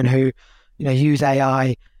the moment who, use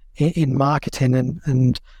AI in marketing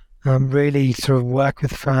and really sort of work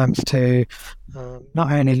with firms to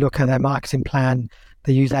not only look at their marketing plan,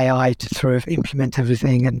 they use AI to sort of implement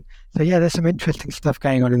everything. And so, yeah, there's some interesting stuff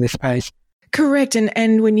going on in this space. Correct.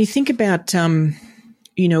 And when you think about,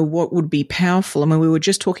 what would be powerful, I mean, we were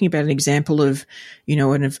just talking about an example of,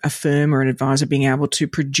 a firm or an advisor being able to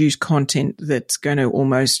produce content that's going to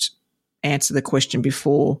almost answer the question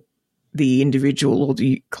before the individual or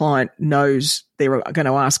the client knows they're going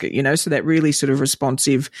to ask it, so that really sort of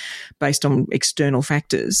responsive based on external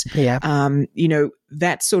factors. Yeah.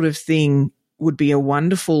 That sort of thing would be a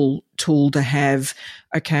wonderful tool to have.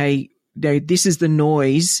 Okay, this is the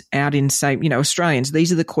noise out in, say, Australians.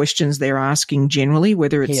 These are the questions they're asking generally,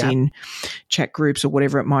 whether it's in chat groups or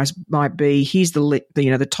whatever it might be. Here's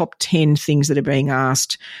the top 10 things that are being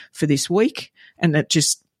asked for this week, and that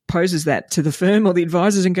just poses that to the firm or the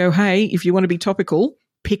advisors and go, hey, if you want to be topical,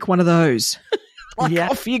 pick one of those.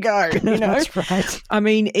 Off you go. That's right. I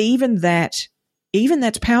mean, even that's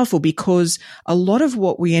powerful, because a lot of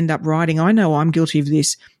what we end up writing, I know I'm guilty of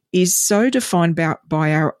this, is so defined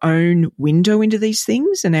by our own window into these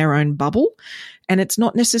things and our own bubble. And it's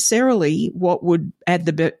not necessarily what would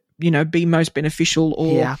add be most beneficial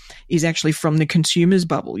or is actually from the consumer's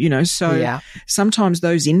bubble, So sometimes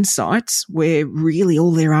those insights where really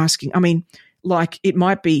all they're asking, I mean, like it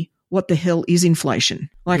might be, what the hell is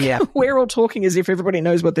inflation? Like we're all talking as if everybody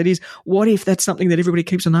knows what that is. What if that's something that everybody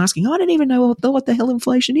keeps on asking? I don't even know what the hell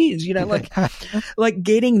inflation is, like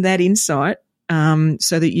getting that insight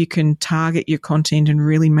so that you can target your content and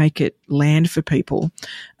really make it land for people.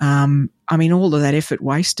 I mean, all of that effort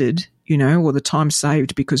wasted, or the time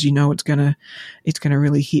saved because it's gonna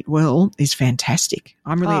really hit well is fantastic.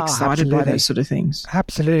 I'm really excited by those sort of things.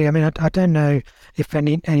 Absolutely. I mean, I don't know if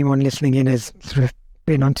anyone listening in has sort of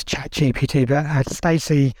been onto ChatGPT, but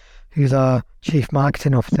Stacey, who's our chief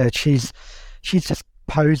marketing officer, she's just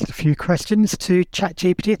posed a few questions to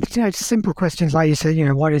ChatGPT. It's simple questions like you said,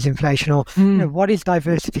 what is inflation, or what is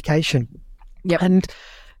diversification? Yep. And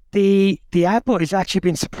the output has actually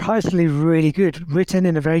been surprisingly really good, written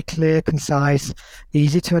in a very clear, concise,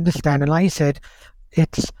 easy to understand. And like you said,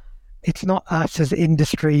 it's not us as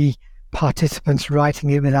industry participants writing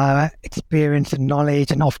it with our experience and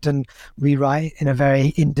knowledge, and often we write in a very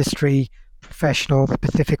industry professional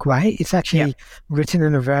specific way. It's actually written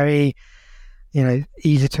in a very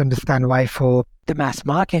easy to understand way for the mass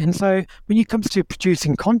market. And so when it comes to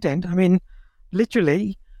producing content, I mean,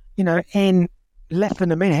 literally, in less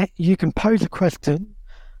than a minute, you can pose a question,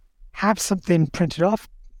 have something printed off,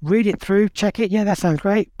 read it through, check it. Yeah, that sounds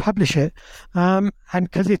great. Publish it. And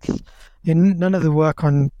because it's none of the work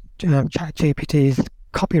on ChatGPT is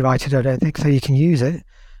copyrighted, I don't think, so you can use it.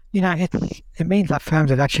 It means that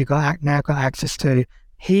firms have actually now got access to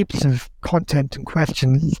heaps of content and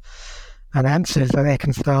questions and answers that they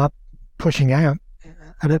can start pushing out.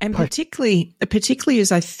 And particularly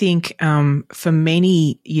as I think for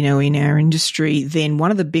many, in our industry, then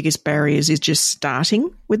one of the biggest barriers is just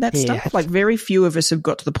starting with that stuff. Like very few of us have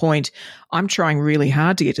got to the point, I'm trying really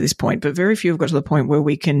hard to get to this point, but very few have got to the point where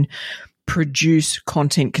we can produce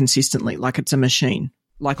content consistently, like it's a machine,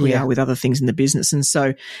 like we are with other things in the business. And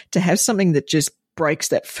so to have something that just breaks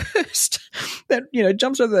that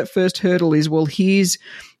jumps over that first hurdle is, well, here's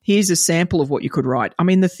a sample of what you could write. I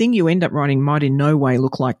mean, the thing you end up writing might in no way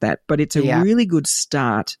look like that, but it's a really good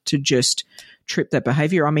start to just trip that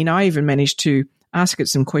behavior. I mean, I even managed to ask it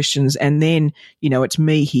some questions, and then, it's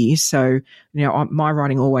me here. So, my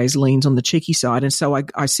writing always leans on the cheeky side. And so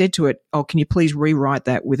I said to it, can you please rewrite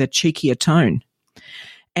that with a cheekier tone?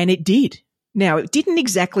 And it did. Now, it didn't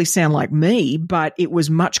exactly sound like me, but it was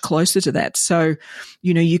much closer to that. So,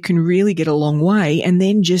 you can really get a long way and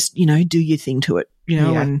then just, do your thing to it,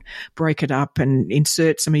 and break it up and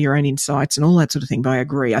insert some of your own insights and all that sort of thing. But I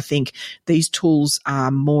agree. I think these tools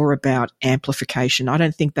are more about amplification. I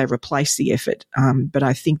don't think they replace the effort, but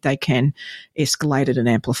I think they can escalate it and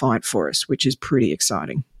amplify it for us, which is pretty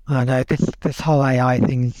exciting. I know this whole AI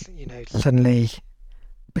thing, suddenly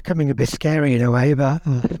becoming a bit scary in a way, but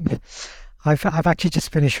I've actually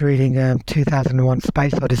just finished reading 2001: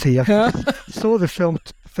 Space Odyssey. I saw the film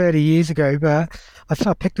 30 years ago, but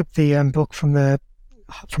I picked up the book from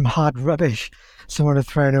Hard Rubbish someone had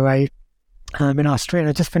thrown away in Australia, and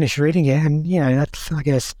I just finished reading it, and that's, I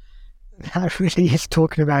guess, that really is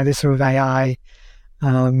talking about this sort of AI,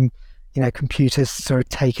 computers sort of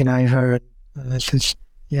taking over, and it's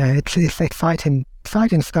exciting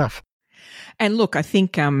stuff. And look, I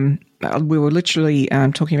think we were literally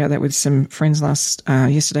talking about that with some friends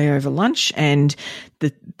yesterday over lunch, and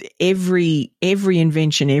every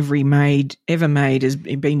invention ever made has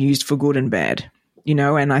been used for good and bad,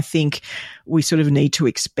 and I think we sort of need to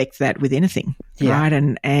expect that with anything, right?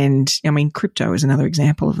 And I mean, crypto is another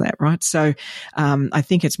example of that, right? So I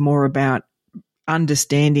think it's more about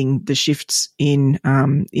understanding the shifts in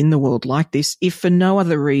the world like this, if for no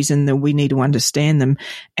other reason than we need to understand them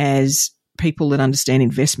as people that understand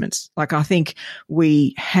investments. Like, I think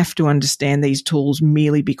we have to understand these tools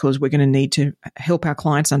merely because we're going to need to help our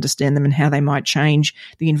clients understand them and how they might change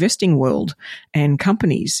the investing world and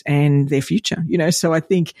companies and their future. So I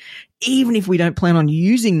think even if we don't plan on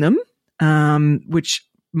using them, which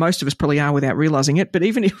most of us probably are without realizing it, but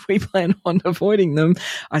even if we plan on avoiding them,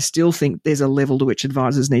 I still think there's a level to which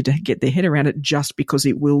advisors need to get their head around it, just because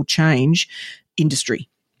it will change industry.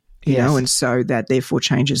 And so that therefore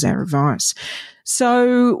changes our advice.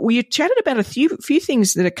 So we chatted about a few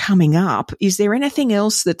things that are coming up. Is there anything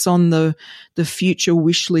else that's on the future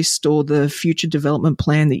wish list or the future development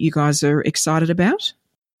plan that you guys are excited about?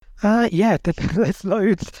 There's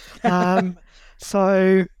loads.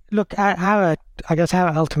 So look, our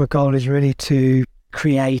ultimate goal is really to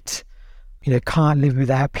create, can't live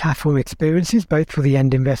without platform experiences, both for the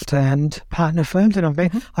end investor and partner firms. And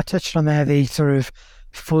I touched on there the sort of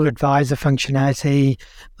full advisor functionality.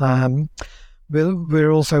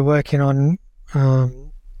 We're also working on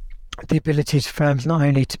the ability to firms not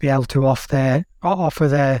only to be able to offer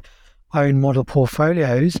their own model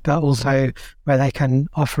portfolios, but also where they can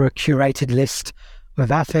offer a curated list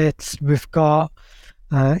of assets. We've got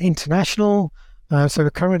international, so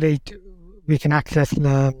we can access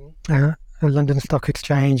the London Stock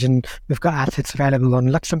Exchange, and we've got assets available on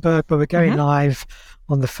Luxembourg, but we're going live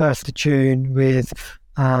on the 1st of June with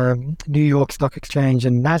New York Stock Exchange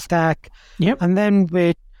and NASDAQ. Yep. And then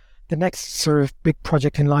the next sort of big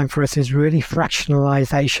project in line for us is really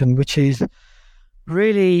fractionalization, which is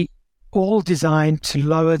really all designed to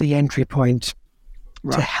lower the entry point,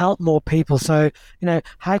 to help more people. So,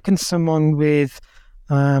 how can someone with,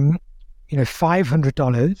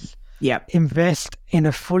 $500 invest in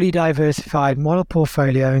a fully diversified model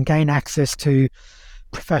portfolio and gain access to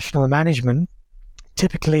professional management?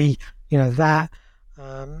 Typically, that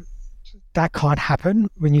can't happen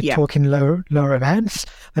when you're talking lower amounts.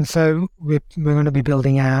 And so we're going to be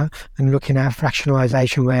building out and looking at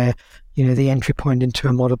fractionalization where, the entry point into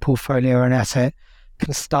a model portfolio or an asset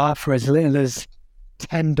can start for as little as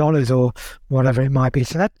 $10 or whatever it might be.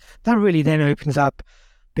 So that really then opens up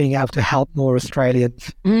being able to help more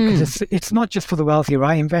Australians. Because it's not just for the wealthy,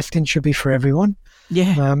 right? Investing should be for everyone.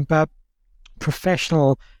 Yeah. But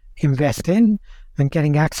professional investing and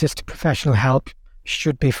getting access to professional help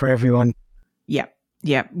should be for everyone. Yeah.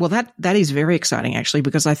 Yeah. Well, that is very exciting, actually,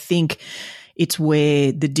 because I think it's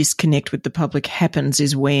where the disconnect with the public happens,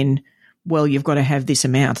 is when, well, you've got to have this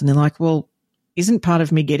amount. And they're like, well, isn't part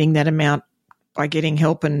of me getting that amount by getting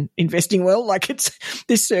help and investing well? Like, it's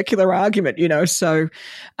this circular argument, So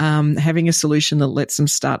having a solution that lets them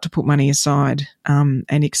start to put money aside and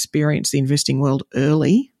experience the investing world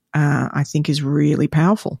early, I think is really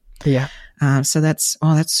powerful. Yeah. So that's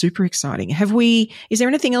super exciting. Is there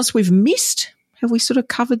anything else we've missed? Have we sort of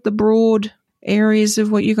covered the broad areas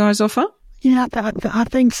of what you guys offer? Yeah, I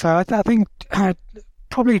think so. I think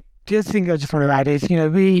probably the other thing I just want to add is,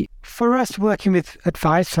 for us working with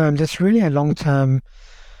advice firms, it's really a long-term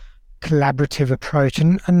collaborative approach,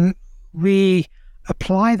 and we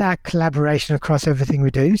apply that collaboration across everything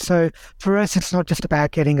we do. So for us, it's not just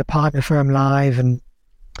about getting a partner firm live and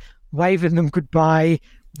waving them goodbye,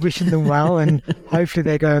 wishing them well, and hopefully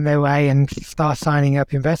they go on their way and start signing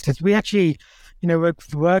up investors. We actually,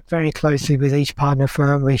 work very closely with each partner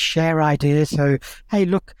firm. We share ideas. So, hey,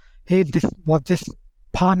 look, here's what this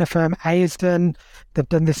partner firm A has done. They've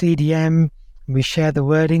done this EDM. We share the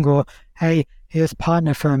wording. Or, hey, here's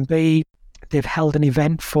partner firm B. They've held an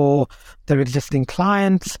event for their existing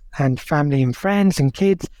clients and family and friends and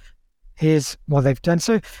kids. Here's what they've done.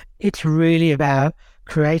 So it's really about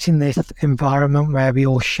creating this environment where we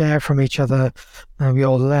all share from each other and we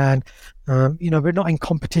all learn. We're not in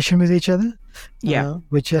competition with each other. Yeah.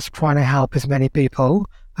 We're just trying to help as many people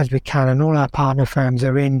as we can. And all our partner firms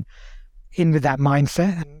are in with that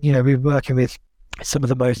mindset. And, we're working with some of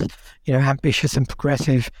the most, ambitious and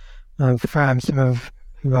progressive firms, some of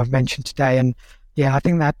who I've mentioned today. And I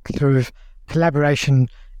think that sort of collaboration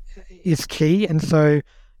is key. And so,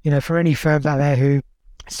 for any firms out there who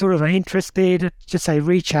sort of are interested, just say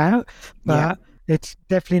reach out. But it's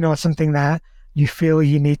definitely not something that you feel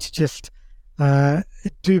you need to just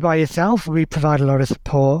do by yourself. We provide a lot of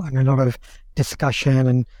support and a lot of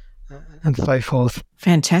discussion and so forth.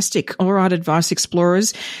 Fantastic. All right, Advice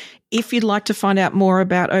Explorers. If you'd like to find out more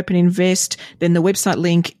about OpenInvest, then the website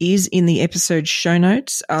link is in the episode show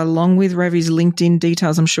notes, along with Ravi's LinkedIn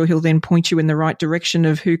details. I'm sure he'll then point you in the right direction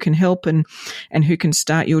of who can help and who can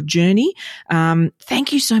start your journey.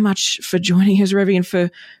 Thank you so much for joining us, Ravi, and for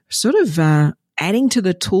sort of adding to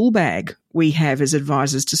the tool bag we have as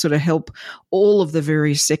advisors to sort of help all of the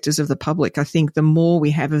various sectors of the public. I think the more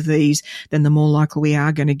we have of these, then the more likely we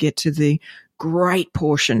are going to get to the great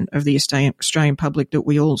portion of the Australian public that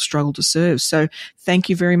we all struggle to serve. So thank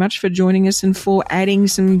you very much for joining us and for adding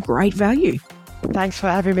some great value. Thanks for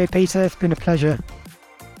having me, Peter. It's been a pleasure.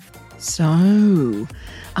 So,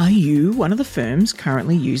 are you one of the firms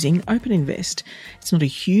currently using OpenInvest? It's not a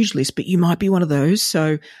huge list, but you might be one of those.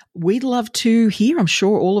 So we'd love to hear. I'm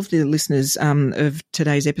sure all of the listeners of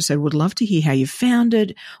today's episode would love to hear how you found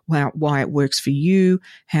it, why it works for you,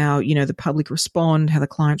 how, the public respond, how the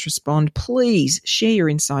clients respond. Please share your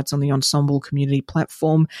insights on the Ensemble community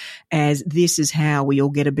platform, as this is how we all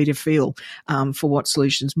get a better feel for what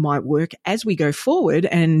solutions might work as we go forward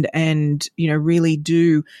and really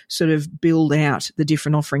do sort of build out the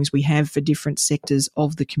different offerings we have for different sectors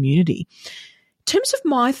of the community. In terms of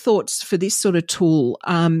my thoughts for this sort of tool,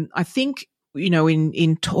 I think,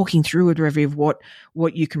 in talking through it, Ravi, of what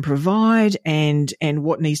you can provide and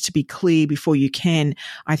what needs to be clear before you can,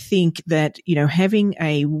 I think that, having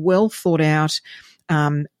a well thought out,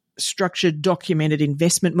 structured, documented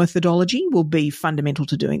investment methodology will be fundamental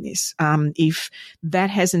to doing this. If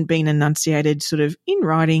that hasn't been enunciated sort of in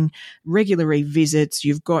writing, regular revisits,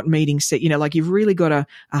 you've got meetings set, you've really got a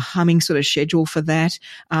humming sort of schedule for that.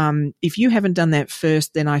 If you haven't done that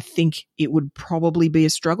first, then I think it would probably be a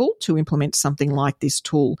struggle to implement something like this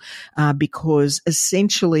tool, because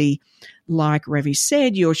essentially, like Ravi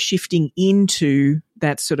said, you're shifting into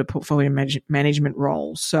that sort of portfolio management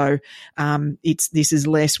role. So this is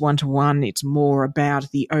less one-to-one. It's more about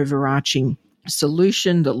the overarching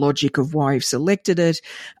solution, the logic of why you've selected it,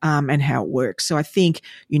 and how it works. So I think,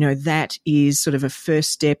 that is sort of a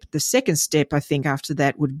first step. The second step, I think, after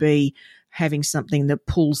that would be having something that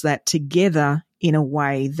pulls that together in a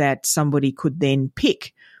way that somebody could then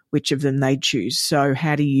pick which of them they choose. So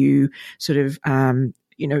how do you sort of,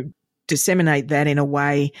 disseminate that in a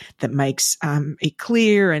way that makes it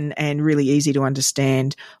clear and really easy to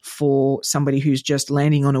understand for somebody who's just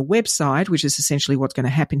landing on a website, which is essentially what's going to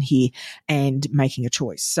happen here, and making a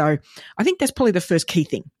choice. So I think that's probably the first key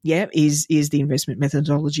thing, is the investment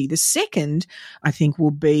methodology. The second, I think,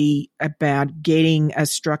 will be about getting a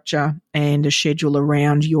structure and a schedule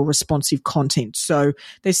around your responsive content. So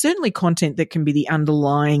there's certainly content that can be the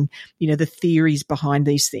underlying, the theories behind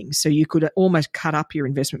these things. So you could almost cut up your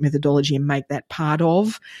investment methodology and make that part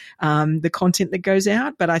of the content that goes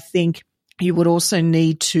out. But I think you would also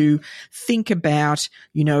need to think about,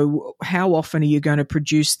 how often are you going to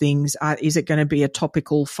produce things? Is it going to be a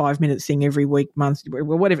topical 5-minute thing every week, month,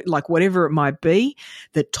 whatever it might be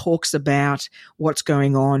that talks about what's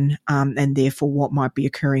going on, and therefore what might be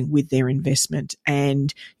occurring with their investment,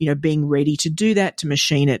 and, being ready to do that, to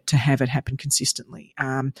machine it, to have it happen consistently,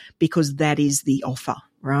 because that is the offer.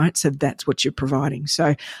 Right? So that's what you're providing.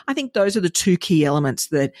 So I think those are the two key elements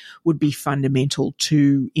that would be fundamental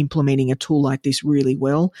to implementing a tool like this really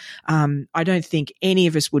well. I don't think any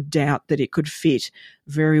of us would doubt that it could fit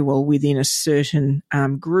very well within a certain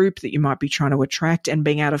group that you might be trying to attract, and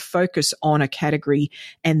being able to focus on a category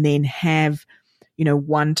and then have,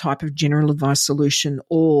 one type of general advice solution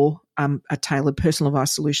or a tailored personal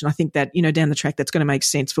advice solution, I think that, down the track, that's going to make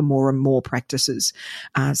sense for more and more practices,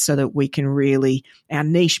 so that we can really, our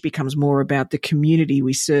niche becomes more about the community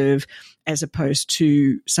we serve as opposed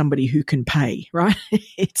to somebody who can pay, right?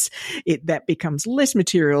 That becomes less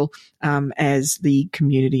material as the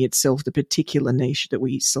community itself, the particular niche that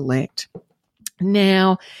we select.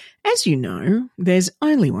 Now, as you know, there's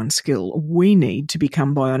only one skill we need to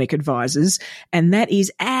become bionic advisors, and that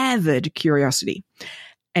is avid curiosity.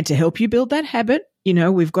 And to help you build that habit,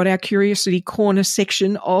 we've got our Curiosity Corner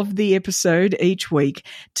section of the episode each week.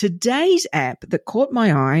 Today's app that caught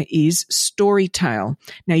my eye is Storytale.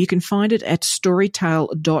 Now, you can find it at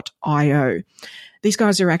storytale.io. These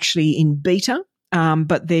guys are actually in beta,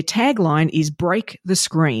 but their tagline is break the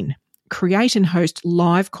screen. Create and host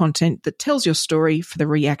live content that tells your story for the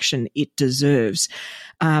reaction it deserves.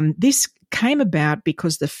 This came about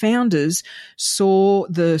because the founders saw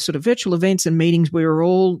the sort of virtual events and meetings we were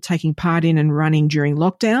all taking part in and running during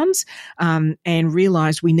lockdowns, and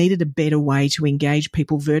realized we needed a better way to engage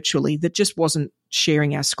people virtually that just wasn't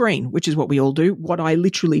sharing our screen, which is what we all do, what I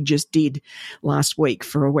literally just did last week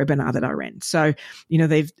for a webinar that I ran. So,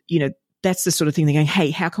 that's the sort of thing they're going,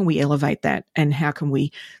 hey, how can we elevate that and how can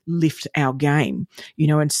we lift our game?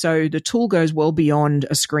 And so the tool goes well beyond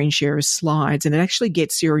a screen share of slides, and it actually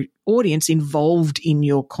gets your audience involved in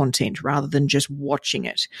your content rather than just watching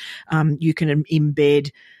it. You can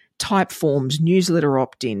embed type forms, newsletter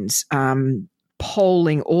opt-ins,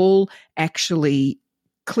 polling, all actually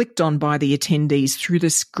clicked on by the attendees through the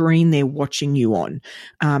screen they're watching you on,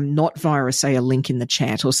 not via, say, a link in the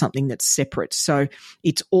chat or something that's separate. So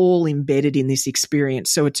it's all embedded in this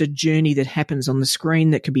experience. So it's a journey that happens on the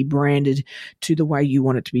screen that can be branded to the way you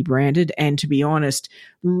want it to be branded. And to be honest,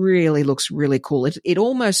 really looks really cool. It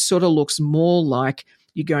almost sort of looks more like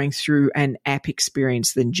you're going through an app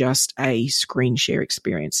experience than just a screen share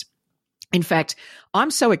experience. In fact, I'm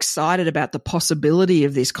so excited about the possibility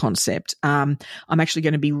of this concept. I'm actually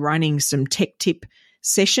going to be running some tech tip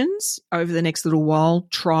sessions over the next little while,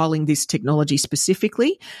 trialing this technology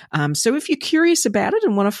specifically. So if you're curious about it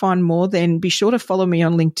and want to find more, then be sure to follow me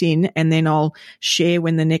on LinkedIn, and then I'll share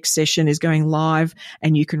when the next session is going live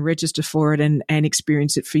and you can register for it and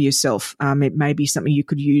experience it for yourself. It may be something you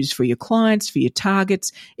could use for your clients, for your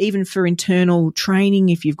targets, even for internal training.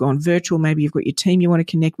 If you've gone virtual, maybe you've got your team you want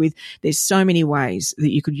to connect with. There's so many ways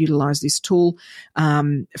that you could utilize this tool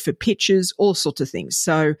for pitches, all sorts of things.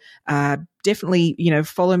 So definitely,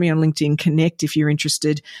 follow me on LinkedIn, connect if you're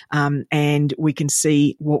interested, and we can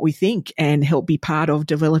see what we think and help be part of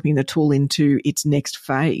developing the tool into its next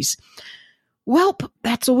phase. Well,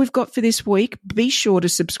 that's all we've got for this week. Be sure to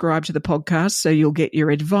subscribe to the podcast so you'll get your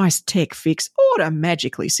AdviceTech fix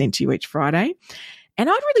automatically sent to you each Friday. And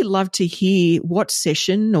I'd really love to hear what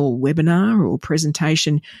session or webinar or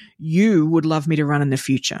presentation you would love me to run in the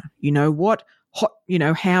future. What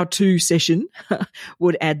how-to session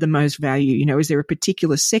would add the most value? Is there a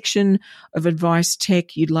particular section of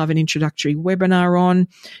AdviceTech you'd love an introductory webinar on?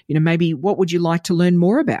 Maybe what would you like to learn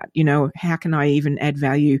more about? How can I even add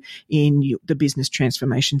value in the business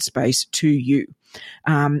transformation space to you?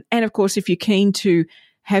 And of course, if you're keen to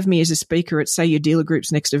have me as a speaker at, say, your dealer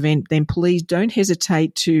group's next event, then please don't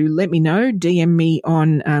hesitate to let me know, DM me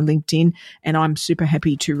on LinkedIn, and I'm super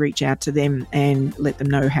happy to reach out to them and let them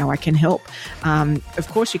know how I can help. Of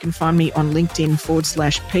course, you can find me on LinkedIn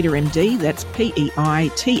 /PeterMD. That's PEITAMD.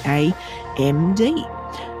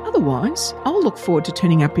 Otherwise, I'll look forward to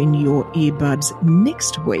turning up in your earbuds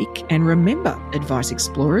next week. And remember, Advice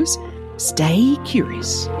Explorers, stay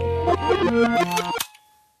curious.